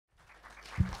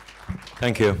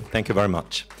Thank you very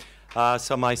much.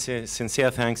 So my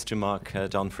sincere thanks to Mark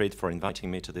Donfried for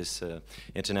inviting me to this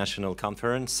international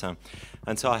conference.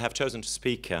 And so I have chosen to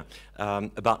speak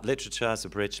about literature as a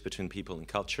bridge between people and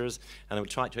cultures, and I will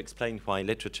try to explain why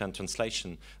literature and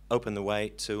translation open the way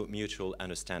to mutual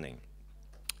understanding.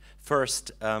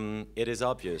 First, it is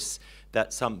obvious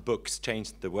that some books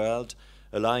changed the world,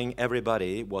 allowing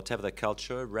everybody, whatever their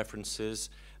culture, references,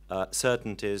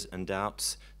 certainties and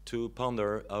doubts, to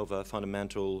ponder over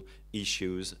fundamental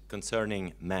issues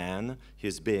concerning man,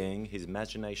 his being, his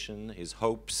imagination, his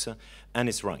hopes, and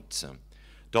his rights.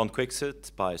 Don Quixote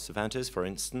by Cervantes, for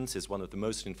instance, is one of the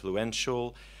most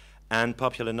influential and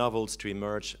popular novels to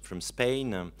emerge from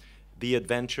Spain. The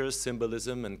adventure,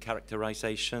 symbolism, and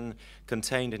characterization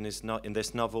contained in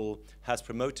this novel has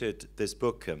promoted this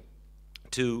book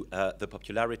to the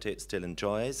popularity it still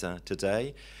enjoys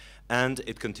today, and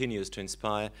it continues to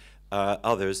inspire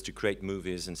others to create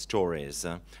movies and stories.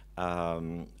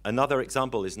 Another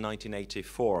example is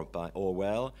 1984 by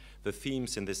Orwell. The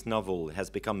themes in this novel has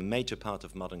become a major part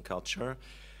of modern culture,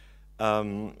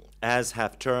 as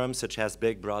have terms such as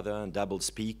Big Brother and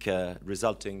doublespeak,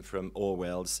 resulting from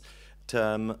Orwell's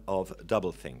term of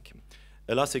doublethink.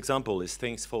 A last example is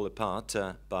Things Fall Apart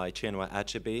by Chinua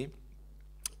Achebe.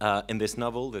 In this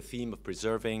novel, the theme of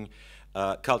preserving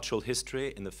cultural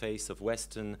history in the face of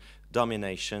Western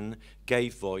domination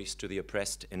gave voice to the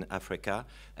oppressed in Africa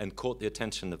and caught the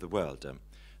attention of the world.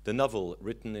 The novel,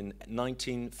 written in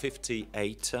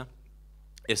 1958,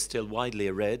 is still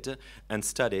widely read and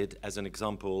studied as an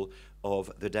example of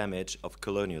the damage of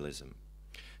colonialism.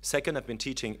 Second, I've been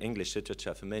teaching English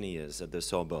literature for many years at the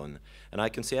Sorbonne, and I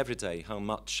can see every day how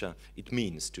much it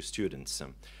means to students,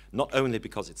 not only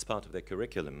because it's part of their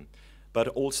curriculum, but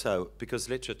also because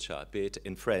literature, be it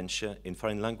in French, in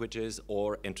foreign languages,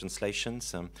 or in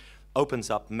translations, opens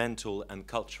up mental and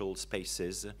cultural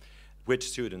spaces which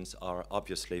students are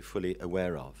obviously fully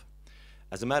aware of.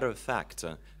 As a matter of fact,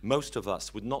 most of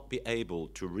us would not be able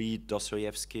to read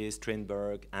Dostoevsky,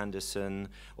 Strindberg, Anderson,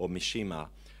 or Mishima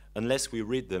unless we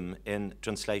read them in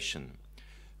translation.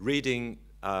 Reading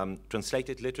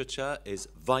translated literature is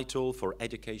vital for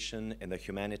education in the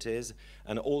humanities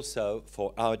and also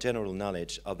for our general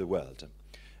knowledge of the world.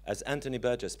 As Anthony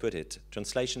Burgess put it,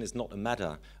 translation is not a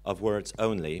matter of words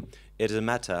only, it is a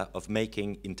matter of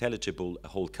making intelligible a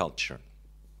whole culture.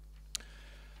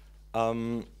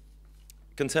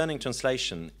 Concerning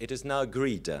translation, it is now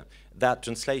agreed that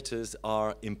translators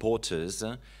are importers,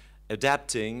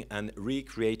 adapting and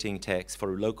recreating text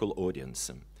for a local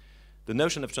audience. The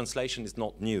notion of translation is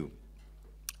not new,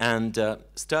 and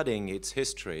studying its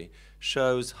history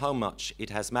shows how much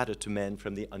it has mattered to men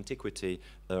from the antiquity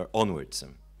onwards.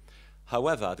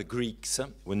 However, the Greeks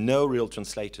were no real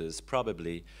translators,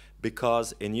 probably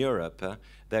because in Europe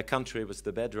their country was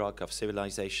the bedrock of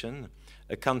civilization,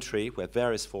 a country where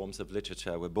various forms of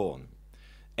literature were born.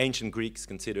 Ancient Greeks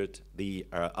considered the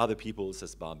other peoples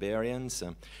as barbarians,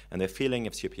 and their feeling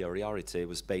of superiority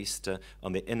was based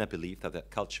on the inner belief that their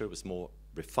culture was more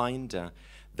refined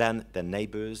than their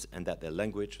neighbors and that their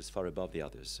language was far above the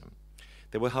others.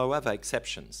 There were, however,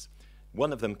 exceptions.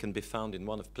 One of them can be found in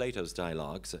one of Plato's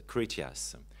dialogues,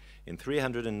 Critias. In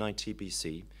 390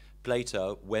 BC,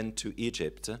 Plato went to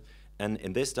Egypt, and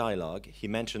in this dialogue, he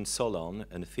mentioned Solon,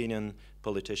 an Athenian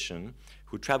politician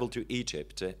who traveled to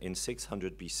Egypt in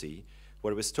 600 BC,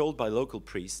 where he was told by local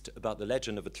priests about the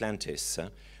legend of Atlantis,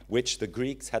 which the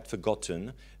Greeks had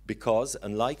forgotten because,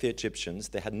 unlike the Egyptians,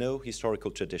 they had no historical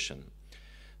tradition.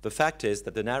 The fact is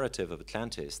that the narrative of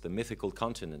Atlantis, the mythical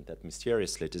continent that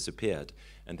mysteriously disappeared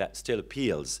and that still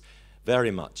appeals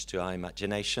very much to our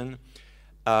imagination,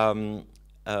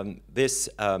 this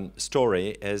story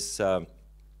is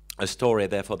a story,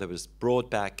 therefore, that was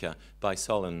brought back by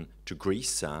Solon to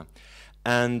Greece,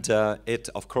 and it,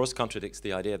 of course, contradicts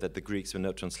the idea that the Greeks were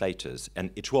no translators, and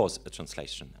it was a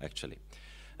translation, actually.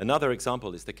 Another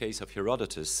example is the case of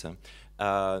Herodotus,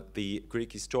 the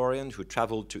Greek historian who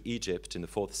traveled to Egypt in the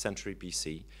 4th century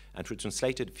BC and who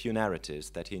translated a few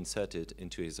narratives that he inserted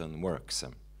into his own works.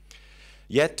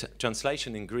 Yet,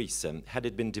 translation in Greece, had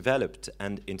it been developed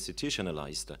and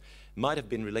institutionalized, might have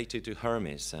been related to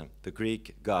Hermes, the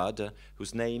Greek god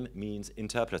whose name means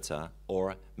interpreter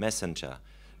or messenger,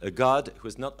 a god who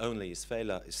is not only his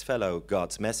fellow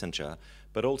god's messenger,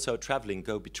 but also a traveling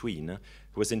go-between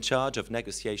who was in charge of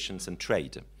negotiations and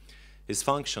trade. His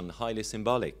function, highly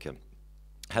symbolic,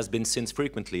 has been since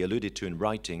frequently alluded to in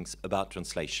writings about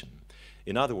translation.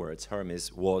 In other words,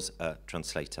 Hermes was a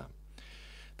translator.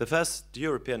 The first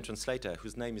European translator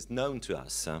whose name is known to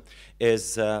us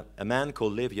is a man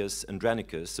called Livius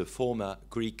Andronicus, a former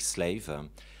Greek slave,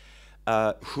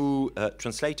 who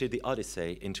translated the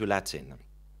Odyssey into Latin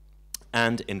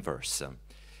and in verse.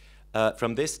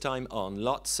 From this time on,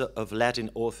 lots of Latin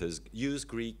authors used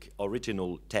Greek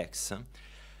original texts,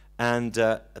 and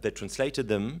they translated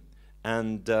them,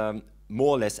 and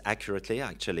more or less accurately,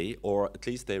 actually, or at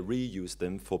least they reused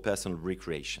them for personal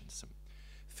recreations.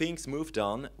 Things moved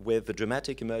on with the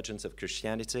dramatic emergence of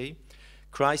Christianity.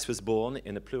 Christ was born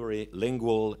in a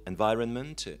plurilingual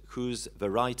environment whose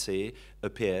variety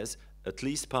appears, at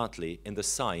least partly, in the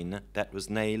sign that was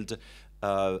nailed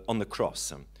on the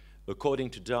cross. According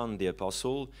to John the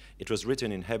Apostle, it was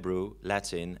written in Hebrew,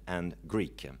 Latin, and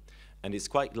Greek. And it's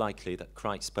quite likely that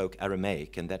Christ spoke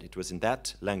Aramaic and that it was in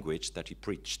that language that he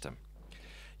preached.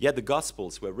 Yet the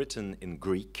Gospels were written in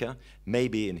Greek,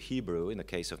 maybe in Hebrew in the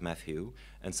case of Matthew,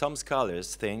 and some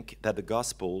scholars think that the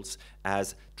Gospels,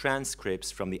 as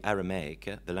transcripts from the Aramaic,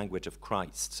 the language of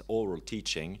Christ's oral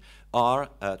teaching, are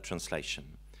a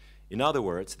translation. In other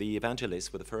words, the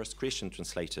evangelists were the first Christian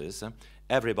translators.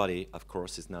 Everybody, of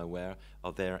course, is now aware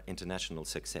of their international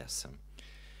success.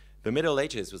 The Middle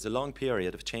Ages was a long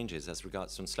period of changes as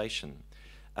regards translation.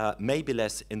 Maybe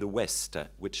less in the West,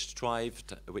 which strived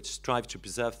to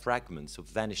preserve fragments of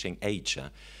vanishing age,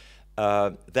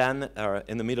 than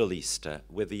in the Middle East,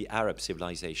 with the Arab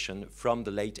civilization from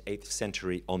the late 8th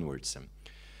century onwards.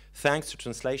 Thanks to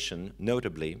translation,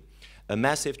 notably, a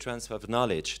massive transfer of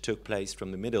knowledge took place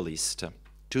from the Middle East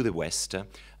to the West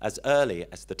as early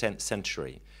as the 10th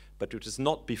century, but it was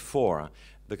not before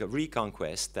the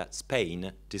reconquest that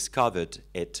Spain discovered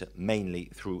it mainly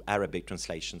through Arabic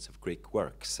translations of Greek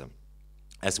works,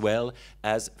 as well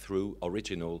as through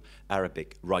original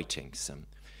Arabic writings.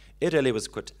 Italy was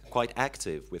quite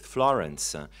active, with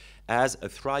Florence as a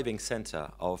thriving center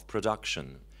of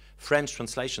production. French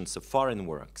translations of foreign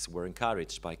works were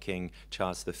encouraged by King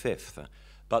Charles V,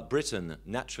 but Britain,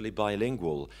 naturally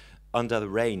bilingual under the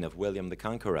reign of William the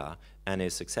Conqueror and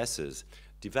his successors,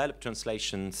 developed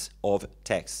translations of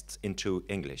texts into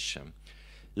English.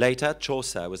 Later,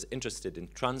 Chaucer was interested in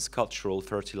transcultural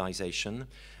fertilization,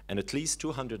 and at least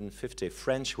 250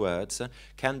 French words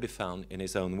can be found in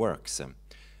his own works.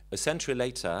 A century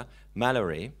later,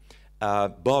 Malory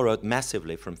borrowed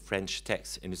massively from French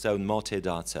texts in his own Morte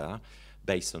d'Arthur,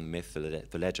 based on myth,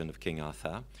 the legend of King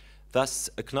Arthur, thus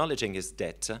acknowledging his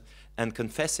debt and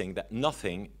confessing that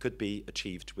nothing could be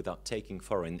achieved without taking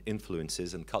foreign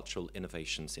influences and cultural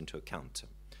innovations into account.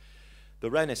 The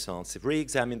Renaissance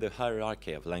re-examined the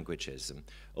hierarchy of languages.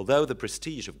 Although the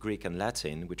prestige of Greek and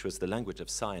Latin, which was the language of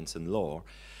science and law,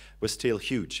 was still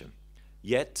huge,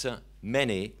 yet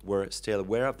many were still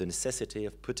aware of the necessity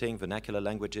of putting vernacular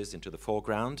languages into the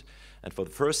foreground, and for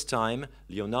the first time,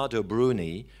 Leonardo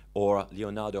Bruni, or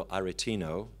Leonardo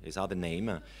Aretino, his other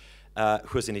name,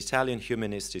 who was an Italian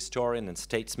humanist, historian, and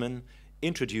statesman,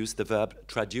 introduced the verb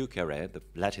traducere, the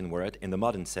Latin word, in the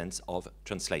modern sense of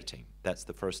translating. That's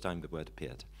the first time the word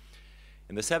appeared.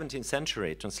 In the 17th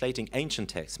century, translating ancient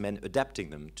texts meant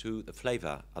adapting them to the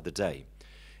flavor of the day.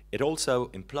 It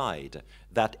also implied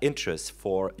that interest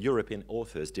for European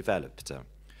authors developed.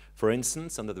 For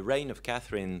instance, under the reign of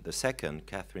Catherine II,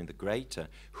 Catherine the Great,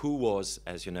 who was,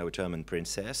 as you know, a German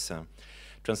princess,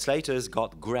 translators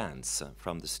got grants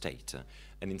from the state.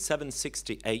 And in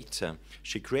 768,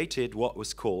 she created what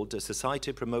was called a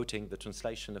Society Promoting the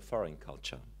Translation of Foreign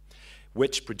Culture,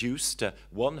 which produced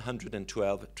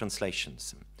 112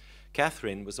 translations.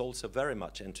 Catherine was also very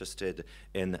much interested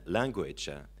in language,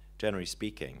 generally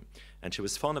speaking, and she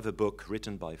was fond of a book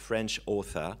written by a French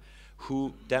author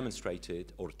who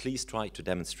demonstrated, or at least tried to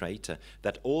demonstrate,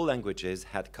 that all languages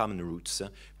had common roots,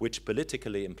 which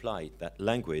politically implied that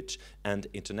language and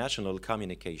international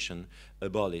communication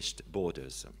abolished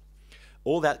borders.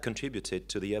 All that contributed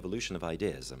to the evolution of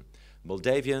ideas.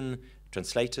 Moldavian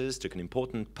translators took an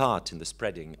important part in the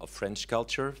spreading of French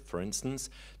culture. For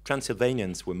instance,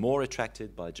 Transylvanians were more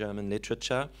attracted by German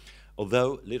literature,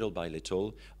 although little by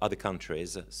little, other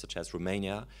countries, such as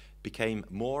Romania, became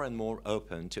more and more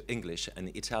open to English and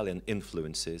Italian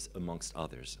influences, amongst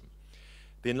others.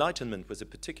 The Enlightenment was a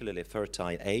particularly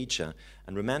fertile age, and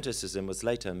Romanticism was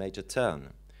later a major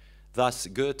turn. Thus,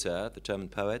 Goethe, the German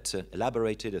poet,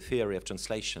 elaborated a theory of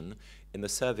translation in the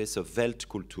service of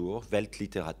Weltkultur,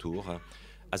 Weltliteratur,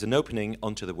 as an opening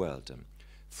onto the world.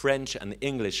 French and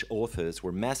English authors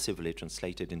were massively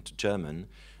translated into German,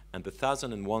 and The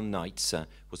 1001 Nights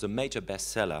was a major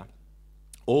bestseller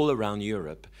all around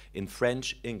Europe in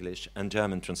French, English, and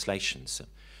German translations.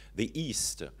 The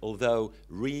East, although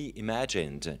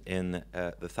reimagined in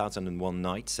The 1001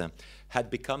 Nights, had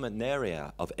become an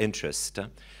area of interest,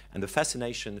 and the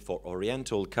fascination for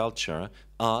Oriental culture,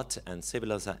 art, and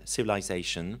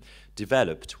civilization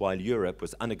developed while Europe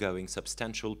was undergoing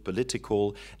substantial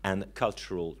political and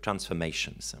cultural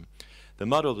transformations. The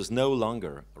model was no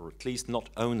longer, or at least not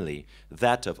only,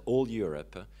 that of all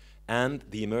Europe, and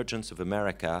the emergence of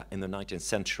America in the 19th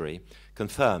century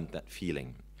confirmed that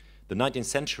feeling. The 19th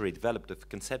century developed the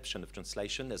conception of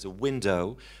translation as a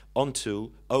window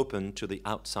open to the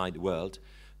outside world,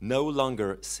 no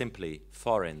longer simply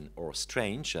foreign or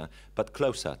strange, but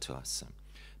closer to us.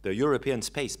 The European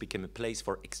space became a place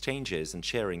for exchanges and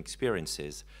sharing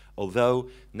experiences, although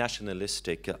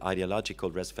nationalistic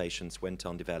ideological reservations went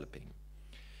on developing.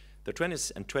 The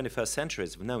 20th and 21st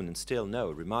centuries have known and still know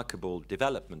remarkable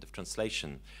development of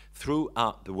translation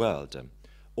throughout the world.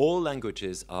 All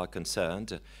languages are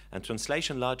concerned, and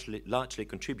translation largely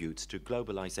contributes to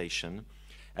globalization,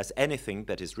 as anything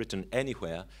that is written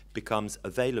anywhere becomes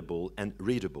available and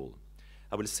readable.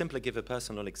 I will simply give a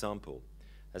personal example.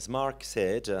 As Mark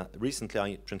said, recently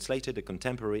I translated a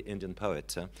contemporary Indian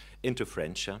poet into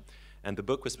French, and the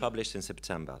book was published in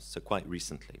September, so quite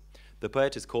recently. The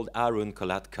poet is called Arun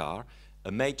Kolatkar,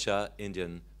 a major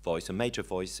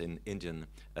voice in Indian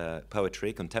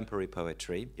poetry, contemporary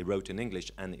poetry. He wrote in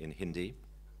English and in Hindi.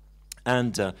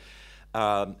 And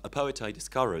a poet I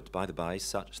discovered, by the by,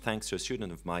 thanks to a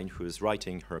student of mine who is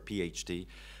writing her PhD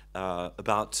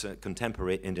about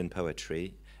contemporary Indian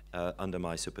poetry under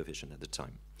my supervision at the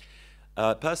time.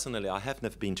 Personally, I have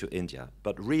never been to India,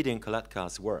 but reading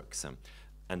Kolatkar's works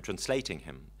and translating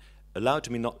him allowed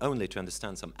me not only to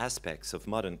understand some aspects of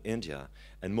modern India,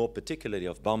 and more particularly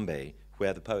of Bombay,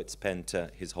 where the poet spent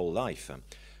his whole life,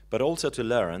 but also to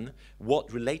learn what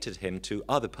related him to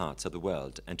other parts of the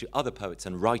world and to other poets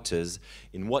and writers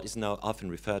in what is now often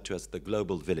referred to as the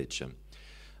global village.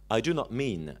 I do not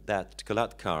mean that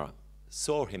Kolatkar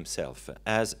saw himself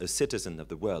as a citizen of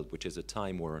the world, which is a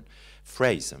time-worn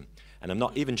phrase, and I'm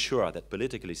not even sure that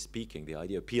politically speaking the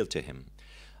idea appealed to him.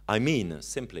 I mean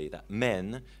simply that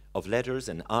men of letters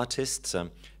and artists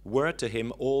were to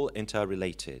him all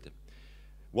interrelated.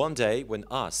 One day, when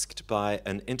asked by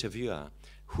an interviewer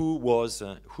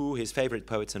who his favorite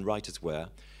poets and writers were,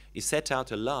 he set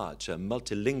out a large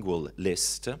multilingual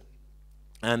list,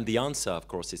 and the answer, of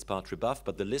course, is part rebuff,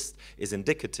 but the list is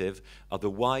indicative of the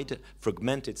wide,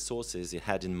 fragmented sources he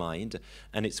had in mind,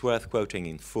 and it's worth quoting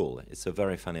in full. It's a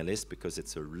very funny list because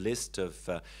it's a list of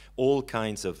all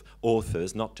kinds of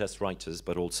authors, not just writers,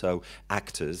 but also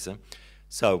actors.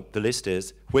 So the list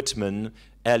is Whitman,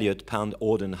 Eliot, Pound,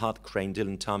 Auden, Hart Crane,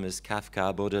 Dylan Thomas,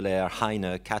 Kafka, Baudelaire,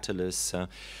 Heine, Catullus,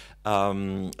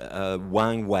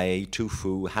 Wang Wei, Tu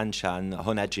Fu, Han Shan,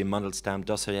 Honegger, Mandelstam,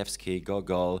 Dostoevsky,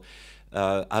 Gogol,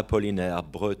 Apollinaire,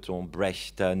 Breton,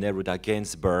 Brecht, Neruda,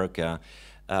 Gainsbourg,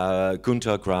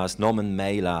 Günter Grass, Norman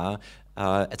Mailer,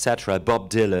 etc., Bob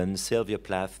Dylan, Sylvia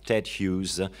Plath, Ted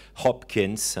Hughes,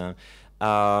 Hopkins,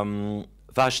 Vajda,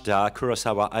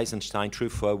 Kurosawa, Eisenstein,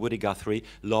 Truffaut, Woody Guthrie,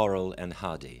 Laurel, and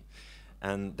Hardy.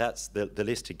 And that's the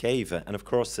list he gave. And of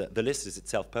course, the list is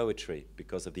itself poetry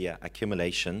because of the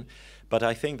accumulation. But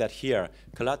I think that here,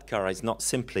 Kolatkar is not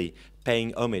simply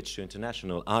paying homage to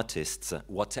international artists,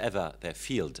 whatever their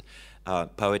field,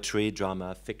 poetry,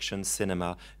 drama, fiction,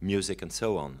 cinema, music, and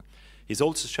so on. He's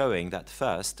also showing that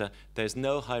first, there's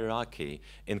no hierarchy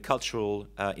in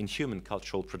human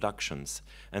cultural productions.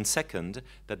 And second,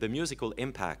 that the musical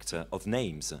impact of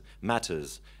names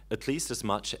matters at least as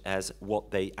much as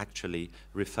what they actually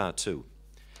refer to.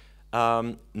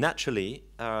 Naturally,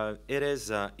 it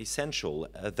is essential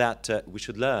that we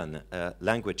should learn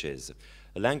languages.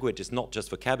 A language is not just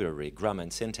vocabulary, grammar,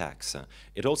 and syntax.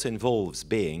 It also involves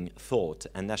being, thought,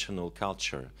 and national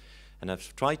culture. And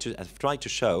I've tried to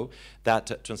show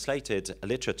that translated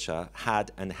literature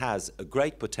had and has a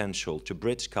great potential to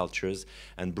bridge cultures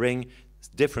and bring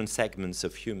different segments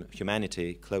of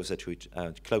humanity closer to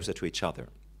each other.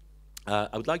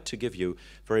 I would like to give you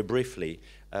very briefly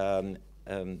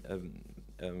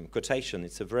quotation.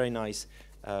 It's a very nice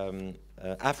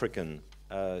African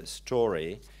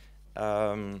story.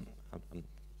 I'm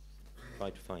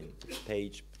trying to find the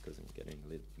page because I'm getting a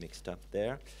little mixed up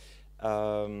there.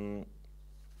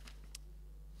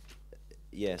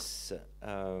 Yes,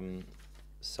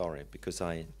 sorry, because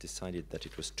I decided that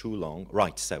it was too long.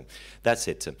 Right, so that's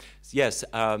it. Yes,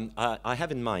 I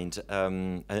have in mind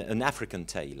an African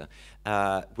tale,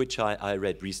 which I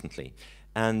read recently.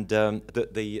 And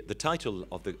the title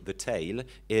of the tale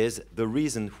is The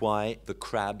Reason Why the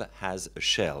Crab Has a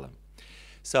Shell.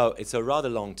 So it's a rather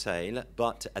long tale,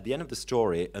 but at the end of the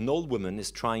story, an old woman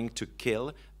is trying to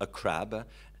kill a crab,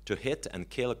 to hit and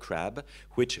kill a crab,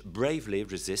 which bravely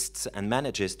resists and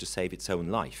manages to save its own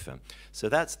life. So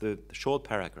that's the short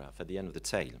paragraph at the end of the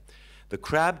tale. The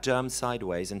crab jumped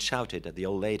sideways and shouted at the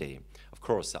old lady. Of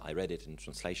course, I read it in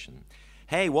translation.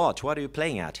 "Hey, what are you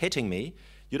playing at? Hitting me?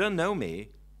 You don't know me.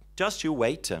 Just you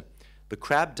wait." The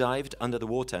crab dived under the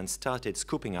water and started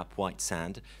scooping up white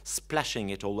sand, splashing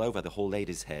it all over the whole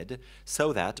lady's head,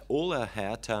 so that all her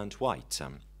hair turned white.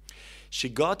 She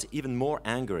got even more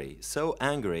angry, so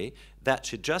angry that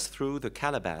she just threw the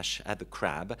calabash at the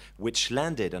crab, which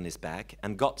landed on his back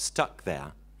and got stuck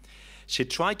there. She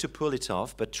tried to pull it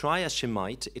off, but try as she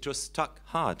might, it was stuck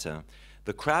hard.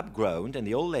 The crab groaned and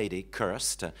the old lady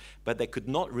cursed, but they could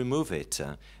not remove it.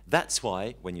 That's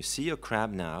why when you see a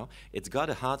crab now, it's got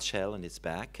a hard shell on its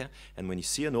back, and when you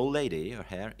see an old lady, her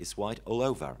hair is white all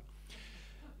over.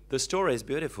 The story is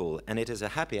beautiful, and it is a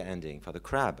happy ending for the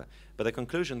crab, but the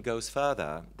conclusion goes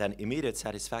further than immediate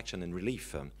satisfaction and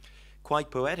relief. Quite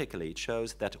poetically, it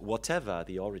shows that whatever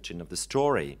the origin of the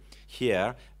story,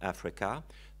 here, Africa,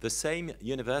 the same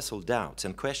universal doubts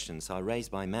and questions are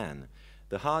raised by man.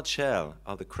 The hard shell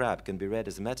of the crab can be read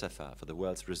as a metaphor for the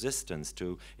world's resistance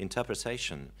to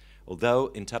interpretation, although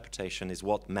interpretation is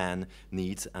what man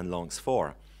needs and longs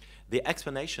for. The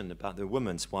explanation about the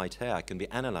woman's white hair can be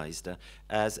analyzed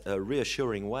as a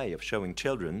reassuring way of showing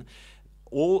children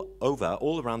all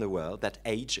around the world, that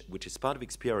age, which is part of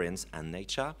experience and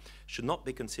nature, should not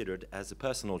be considered as a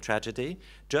personal tragedy,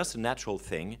 just a natural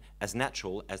thing, as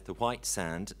natural as the white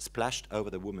sand splashed over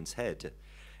the woman's head.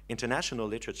 International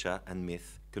literature and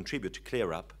myth contribute to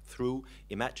clear up, through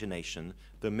imagination,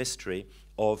 the mystery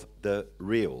of the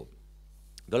real.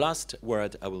 The last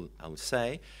word I will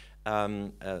say,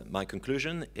 my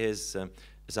conclusion is,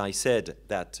 as I said,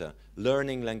 that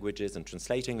learning languages and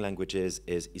translating languages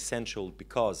is essential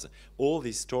because all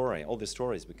the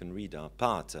stories we can read are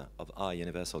part of our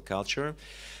universal culture.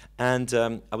 And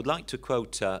I would like to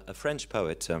quote a French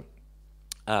poet,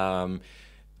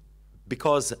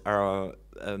 because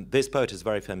this poet is a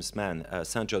very famous man,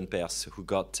 Saint-John Perse, who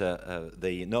got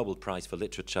the Nobel Prize for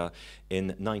Literature in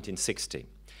 1960.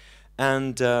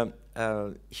 And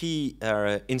he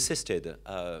insisted,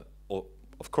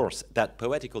 of course, that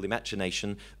poetical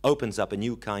imagination opens up a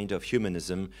new kind of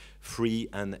humanism, free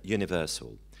and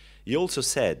universal. He also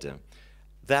said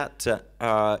that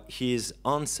his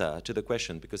answer to the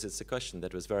question, because it's a question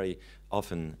that was very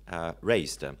often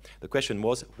raised, the question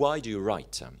was, why do you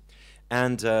write?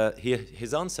 And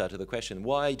his answer to the question,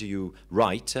 why do you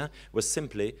write, was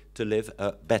simply to live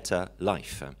a better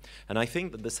life. And I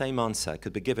think that the same answer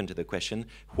could be given to the question,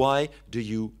 why do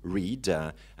you read,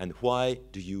 and why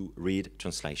do you read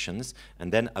translations?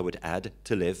 And then I would add,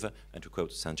 to live, and to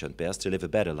quote Saint-John Perse, to live a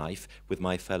better life with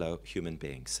my fellow human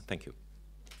beings. Thank you.